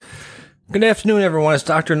Good afternoon, everyone. It's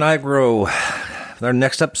Dr. Nigro. Our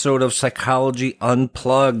next episode of Psychology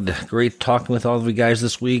Unplugged. Great talking with all of you guys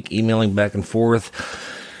this week, emailing back and forth.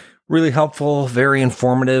 Really helpful, very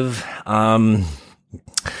informative. So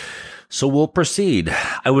we'll proceed.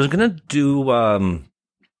 I was going to do a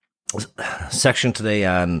section today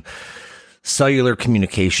on cellular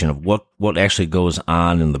communication of what actually goes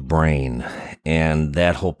on in the brain and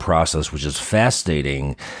that whole process, which is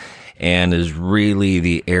fascinating and is really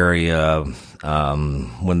the area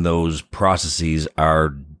when those processes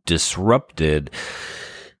are disrupted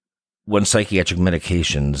when psychiatric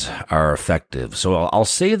medications are effective. So I'll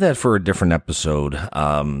save that for a different episode.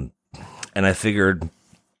 And I figured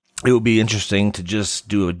it would be interesting to just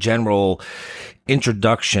do a general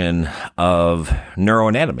introduction of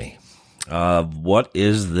neuroanatomy. What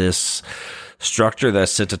is this structure that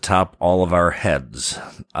sits atop all of our heads?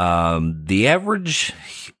 The average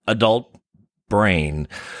adult brain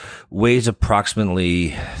weighs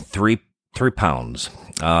approximately three pounds.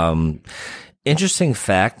 Interesting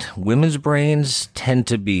fact, women's brains tend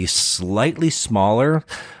to be slightly smaller.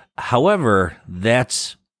 However,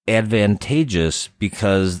 that's advantageous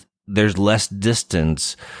because there's less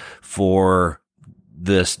distance for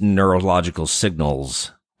this neurological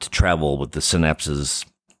signals to travel with the synapses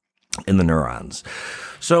in the neurons.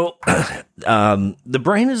 So the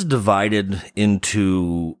brain is divided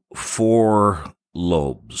into four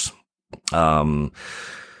lobes. The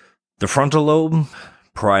frontal lobe,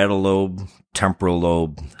 parietal lobe, temporal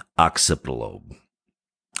lobe, occipital lobe.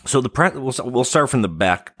 So we'll start from the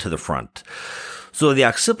back to the front. So the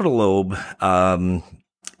occipital lobe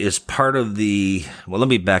is part of let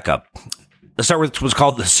me back up. Let's start with what's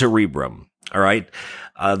called the cerebrum. All right.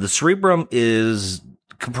 The cerebrum is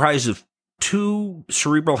comprised of two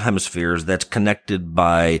cerebral hemispheres that's connected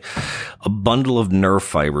by a bundle of nerve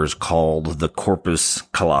fibers called the corpus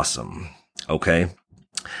callosum. Okay.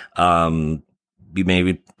 You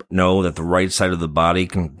maybe know that the right side of the brain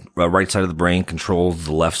controls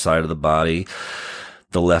the left side of the body.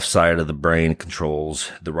 The left side of the brain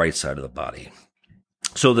controls the right side of the body.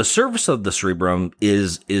 So the surface of the cerebrum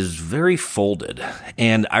is very folded.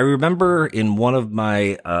 And I remember in one of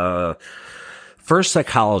my first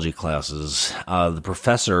psychology classes, the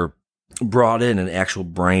professor brought in an actual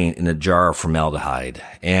brain in a jar of formaldehyde.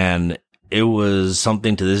 And it was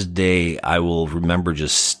something to this day I will remember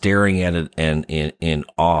just staring at it and in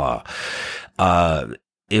awe.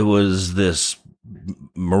 It was this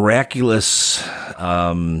miraculous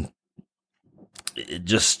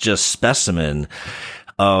just specimen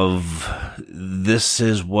of this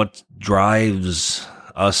is what drives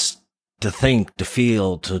us to think, to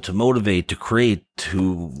feel, to motivate, to create,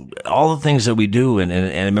 to all the things that we do. And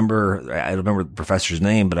I remember the professor's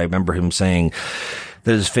name, but I remember him saying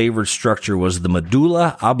that his favorite structure was the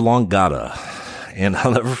medulla oblongata. And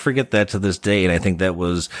I'll never forget that to this day. And I think that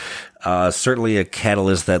was certainly a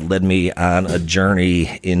catalyst that led me on a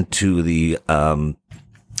journey into the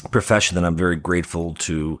profession that I'm very grateful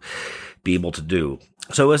to be able to do.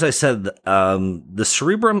 So as I said, the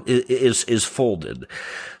cerebrum is folded.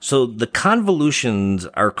 So the convolutions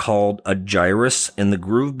are called a gyrus, and the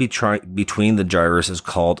groove between the gyrus is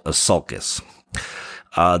called a sulcus.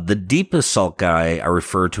 The deepest sulci are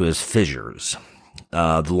referred to as fissures.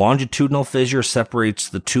 The longitudinal fissure separates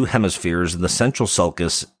the two hemispheres, and the central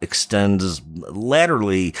sulcus extends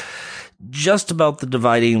laterally just about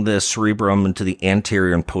dividing the cerebrum into the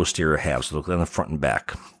anterior and posterior halves, so look on the front and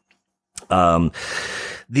back.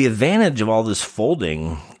 The advantage of all this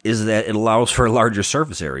folding is that it allows for a larger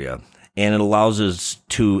surface area, and it allows us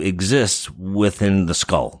to exist within the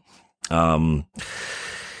skull.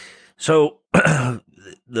 So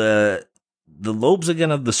the lobes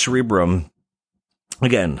again of the cerebrum,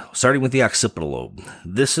 again, starting with the occipital lobe.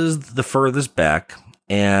 This is the furthest back,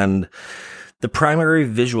 and the primary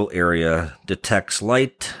visual area detects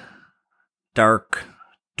light, dark,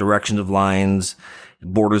 directions of lines,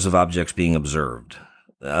 borders of objects being observed.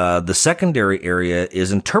 The secondary area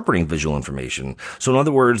is interpreting visual information. So in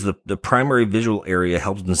other words, the primary visual area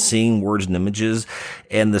helps in seeing words and images,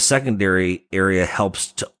 and the secondary area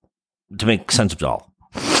helps to make sense of it all.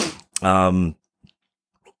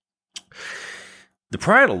 The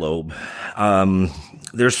parietal lobe,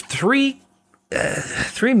 there's three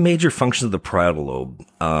major functions of the parietal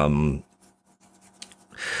lobe.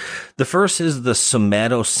 The first is the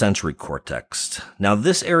somatosensory cortex. Now,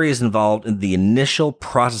 this area is involved in the initial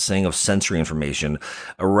processing of sensory information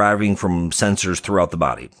arriving from sensors throughout the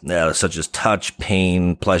body, such as touch,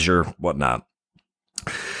 pain, pleasure, whatnot.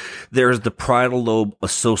 There's the parietal lobe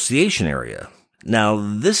association area. Now,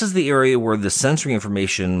 this is the area where the sensory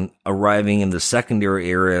information arriving in the secondary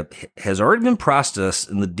area has already been processed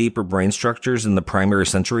in the deeper brain structures in the primary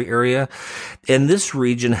sensory area. And this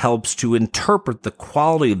region helps to interpret the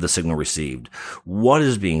quality of the signal received. What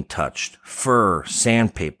is being touched? Fur,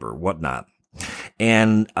 sandpaper, whatnot.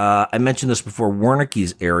 And I mentioned this before,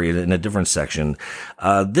 Wernicke's area in a different section.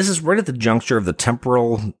 This is right at the juncture of the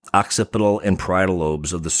temporal, occipital, and parietal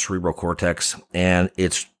lobes of the cerebral cortex, and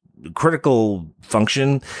its critical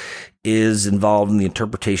function is involved in the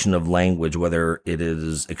interpretation of language, whether it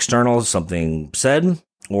is external, something said,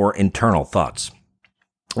 or internal thoughts.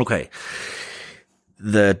 Okay.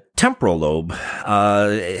 The temporal lobe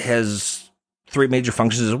has three major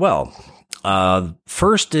functions as well.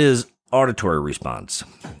 First is auditory response.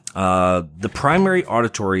 The primary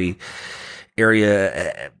auditory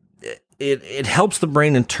area, it helps the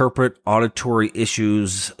brain interpret auditory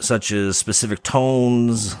issues such as specific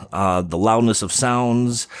tones, the loudness of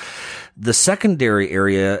sounds. The secondary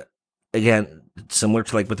area, again, similar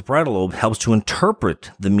to like with the parietal lobe, helps to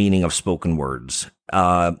interpret the meaning of spoken words.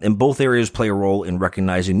 And both areas play a role in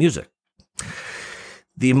recognizing music.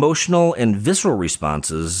 The emotional and visceral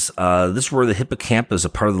responses, this is where the hippocampus, a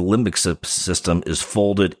part of the limbic system, is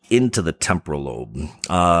folded into the temporal lobe.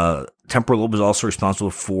 Temporal lobe is also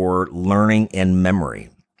responsible for learning and memory.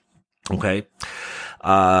 Okay.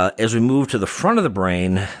 As we move to the front of the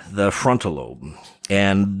brain, the frontal lobe.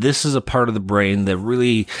 And this is a part of the brain that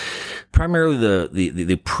really, primarily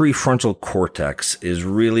the prefrontal cortex is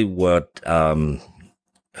really what,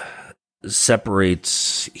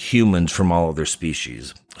 separates humans from all other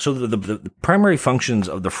species. So the primary functions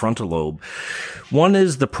of the frontal lobe, one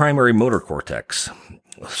is the primary motor cortex.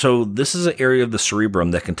 So this is an area of the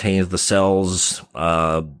cerebrum that contains the cells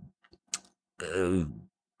of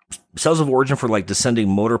origin for like descending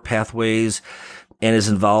motor pathways, and is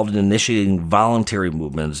involved in initiating voluntary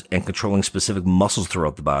movements and controlling specific muscles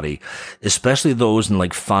throughout the body, especially those in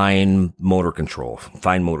like fine motor control,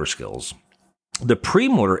 fine motor skills. The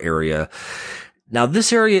premotor area, now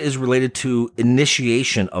this area is related to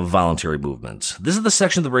initiation of voluntary movements. This is the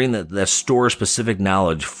section of the brain that stores specific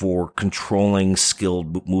knowledge for controlling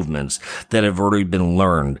skilled movements that have already been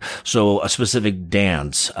learned. So a specific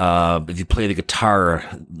dance, if you play the guitar,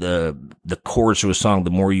 the chords to a song, the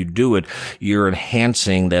more you do it, you're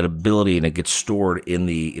enhancing that ability, and it gets stored in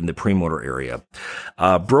the premotor area.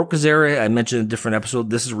 Broca's area, I mentioned in a different episode,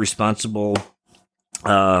 this is responsible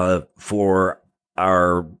for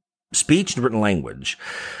our speech and written language.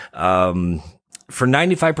 For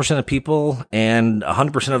 95% of people and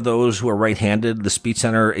 100% of those who are right-handed, the speech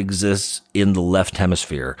center exists in the left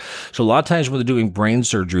hemisphere. So a lot of times when they're doing brain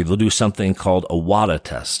surgery, they'll do something called a WADA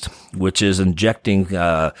test, which is injecting,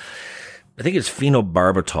 I think it's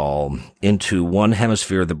phenobarbital into one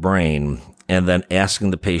hemisphere of the brain, and then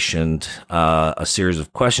asking the patient a series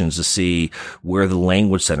of questions to see where the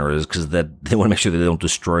language center is, because that they want to make sure that they don't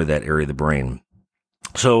destroy that area of the brain.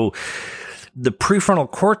 So the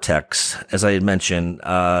prefrontal cortex, as I had mentioned,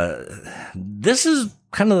 this is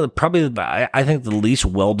kind of probably, I think, the least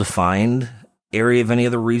well-defined area of any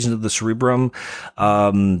other region of the cerebrum,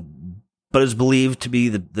 but is believed to be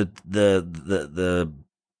the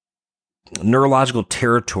neurological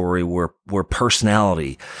territory where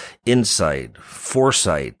personality, insight,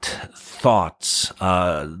 foresight, thoughts,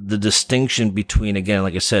 the distinction between, again,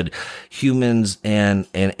 like I said, humans and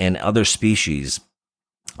other species,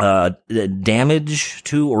 damage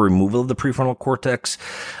to or removal of the prefrontal cortex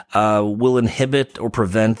will inhibit or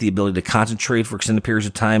prevent the ability to concentrate for extended periods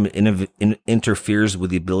of time, and interferes with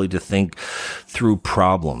the ability to think through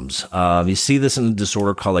problems. You see this in a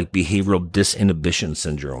disorder called like behavioral disinhibition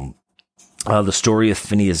syndrome. The story of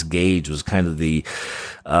Phineas Gage was kind of the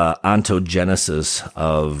ontogenesis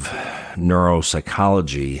of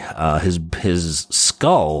neuropsychology. His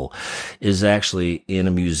skull is actually in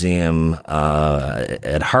a museum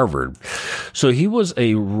at Harvard. So he was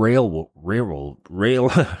a railroad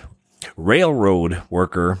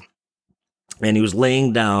worker, and he was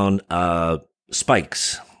laying down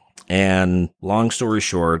spikes. And long story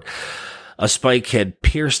short, a spike had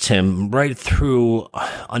pierced him right through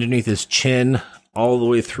underneath his chin, all the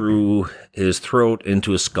way through his throat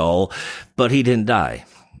into his skull, but he didn't die.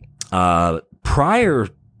 Prior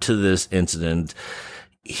to this incident,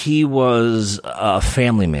 he was a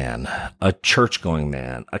family man, a church-going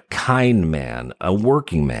man, a kind man, a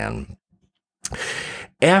working man.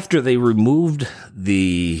 After they removed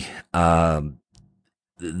the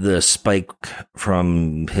spike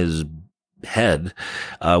from his head,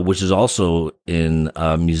 which is also in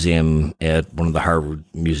a museum at one of the Harvard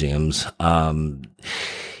museums,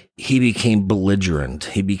 he became belligerent.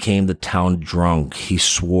 He became the town drunk. He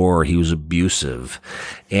swore. He was abusive,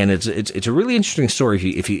 and it's a really interesting story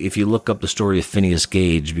if you look up the story of Phineas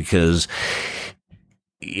Gage, because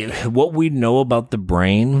what we know about the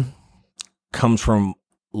brain comes from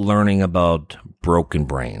learning about broken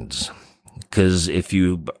brains. Because if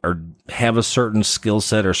you have a certain skill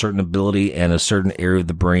set or certain ability and a certain area of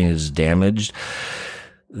the brain is damaged,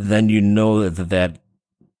 then you know that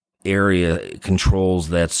area controls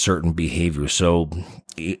that certain behavior. So,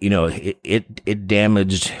 it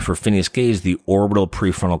damaged, for Phineas Gage, the orbital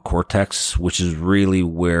prefrontal cortex, which is really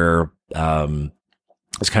where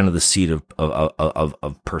it's kind of the seat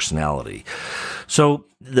of personality. So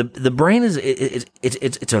the brain is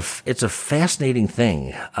it's a fascinating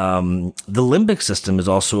thing. The limbic system is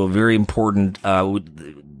also a very important.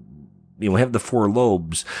 We have the four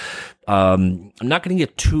lobes. I'm not going to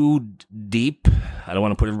get too deep. I don't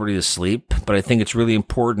want to put everybody to sleep, but I think it's really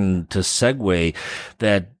important to segue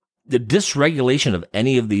that the dysregulation of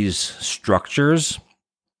any of these structures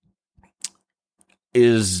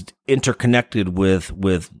is interconnected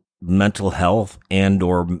with mental health and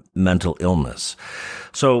or mental illness.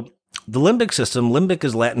 So the limbic system, limbic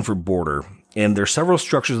is Latin for border, and there are several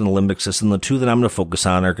structures in the limbic system. The two that I'm going to focus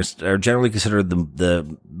on are generally considered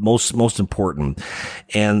the most important.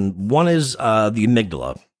 And one is the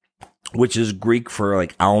amygdala, which is Greek for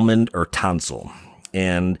like almond or tonsil.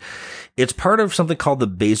 And it's part of something called the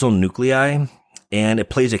basal nuclei, and it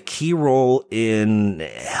plays a key role in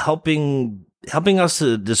helping us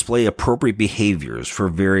to display appropriate behaviors for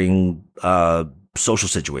varying social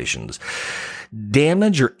situations.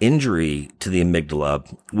 Damage or injury to the amygdala,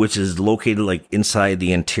 which is located like inside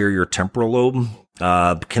the anterior temporal lobe,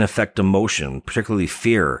 can affect emotion, particularly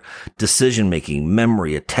fear, decision-making,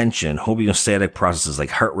 memory, attention, homeostatic processes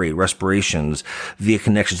like heart rate, respirations, via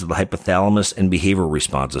connections to the hypothalamus and behavioral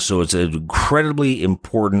responses. So it's an incredibly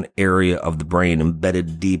important area of the brain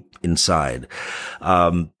embedded deep inside.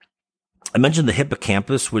 I mentioned the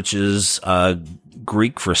hippocampus, which is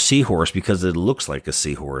Greek for seahorse because it looks like a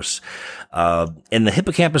seahorse. And the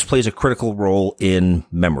hippocampus plays a critical role in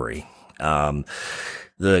memory.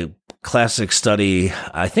 The classic study,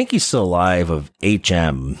 I think he's still alive, of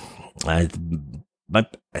H.M. I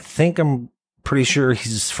think I'm pretty sure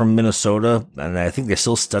he's from Minnesota, and I think they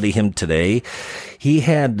still study him today. He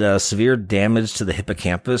had severe damage to the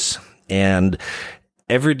hippocampus, and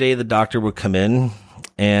every day the doctor would come in,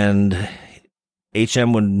 and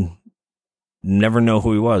HM would never know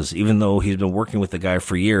who he was, even though he's been working with the guy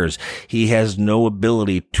for years. He has no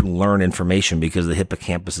ability to learn information because the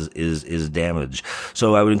hippocampus is damaged.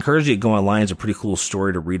 So I would encourage you to go online. It's a pretty cool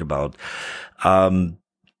story to read about.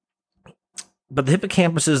 But the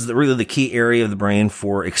hippocampus is really the key area of the brain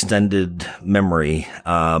for extended memory,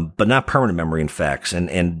 but not permanent memory, in fact.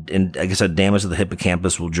 And like I said, damage to the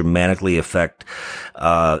hippocampus will dramatically affect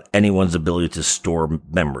anyone's ability to store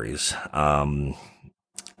memories.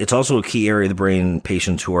 It's also a key area of the brain in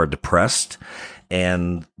patients who are depressed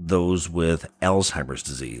and those with Alzheimer's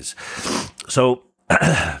disease. So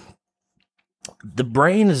the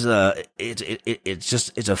brain is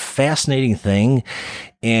it's a fascinating thing.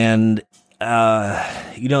 And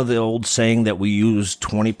the old saying that we use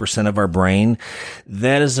 20% of our brain,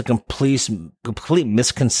 that is a complete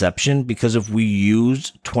misconception, because if we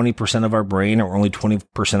used 20% of our brain, or only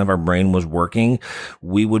 20% of our brain was working,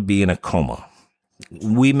 we would be in a coma.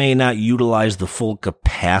 We may not utilize the full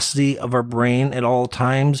capacity of our brain at all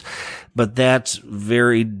times, but that's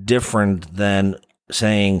very different than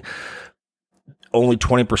saying only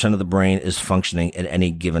 20% of the brain is functioning at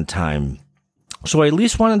any given time. So I at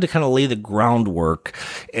least wanted to kind of lay the groundwork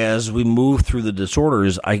as we move through the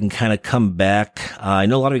disorders. I can kind of come back. I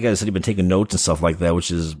know a lot of you guys said you've been taking notes and stuff like that,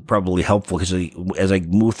 which is probably helpful, because as I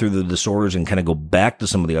move through the disorders and kind of go back to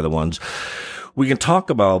some of the other ones, we can talk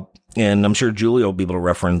about, and I'm sure Julia will be able to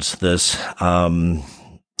reference this,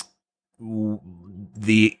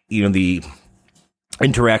 the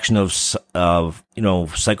interaction of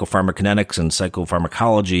psychopharmacokinetics and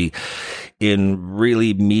psychopharmacology in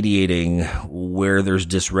really mediating where there's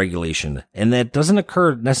dysregulation. And that doesn't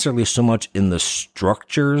occur necessarily so much in the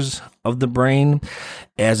structures of the brain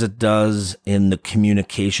as it does in the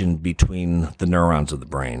communication between the neurons of the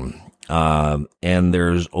brain. And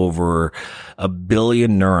there's over 1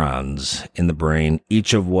 billion neurons in the brain,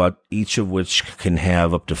 each of which can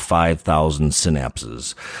have up to 5,000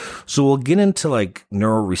 synapses. So we'll get into like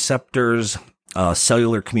neuroreceptors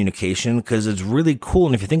cellular communication, because it's really cool.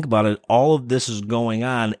 And if you think about it, all of this is going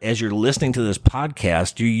on as you're listening to this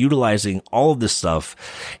podcast. You're utilizing all of this stuff,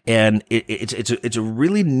 and it's a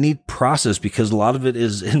really neat process because a lot of it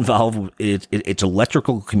is involved. It's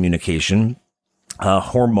electrical communication,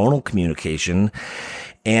 hormonal communication,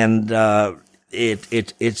 and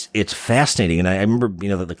it's fascinating. And I remember,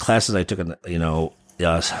 the classes I took in,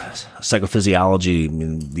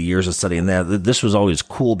 psychophysiology, the years of studying that, this was always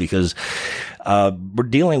cool because we're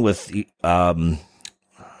dealing with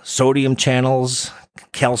sodium channels,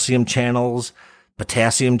 calcium channels,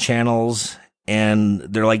 potassium channels, and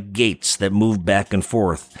they're like gates that move back and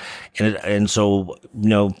forth. And so,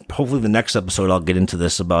 hopefully the next episode I'll get into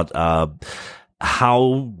this about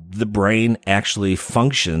how the brain actually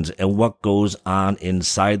functions and what goes on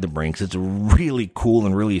inside the brain, because it's a really cool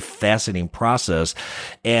and really fascinating process.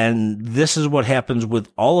 And this is what happens with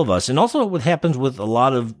all of us, and also what happens with a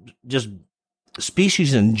lot of just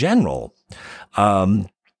species in general. Although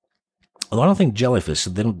I don't think jellyfish,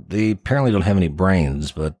 they apparently don't have any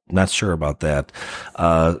brains, but not sure about that.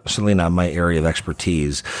 Certainly not my area of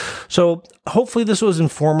expertise. So hopefully this was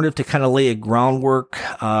informative to kind of lay a groundwork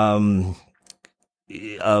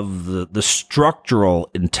of the structural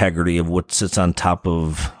integrity of what sits on top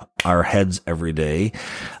of our heads every day.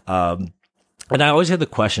 And I always had the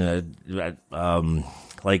question,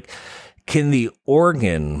 can the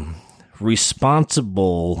organ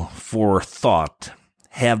responsible for thought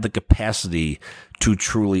have the capacity to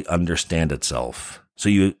truly understand itself? So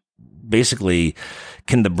you basically,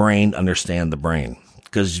 can the brain understand the brain?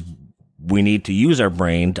 Because we need to use our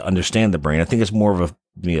brain to understand the brain. I think it's more of a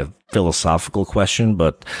philosophical question,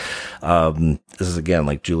 but this is, again,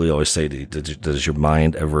 like Julie always say, does your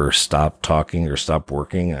mind ever stop talking or stop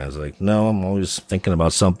working? I was like, no, I'm always thinking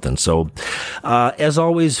about something. So as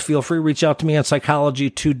always, feel free to reach out to me on Psychology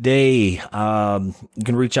Today. You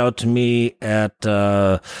can reach out to me at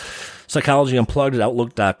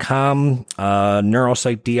psychologyunplugged@outlook.com,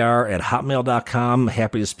 neuropsychdr@hotmail.com.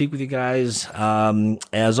 Happy to speak with you guys.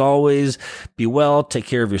 As always, be well, take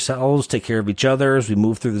care of yourselves, take care of each other as we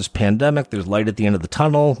move through this pandemic. There's light at the end of the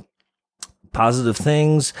tunnel, positive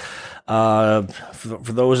things. For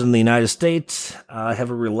those in the United States, have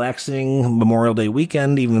a relaxing Memorial Day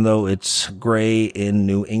weekend, even though it's gray in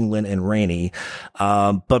New England and rainy.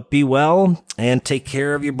 But be well and take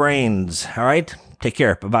care of your brains. All right? Take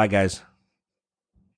care. Bye-bye, guys.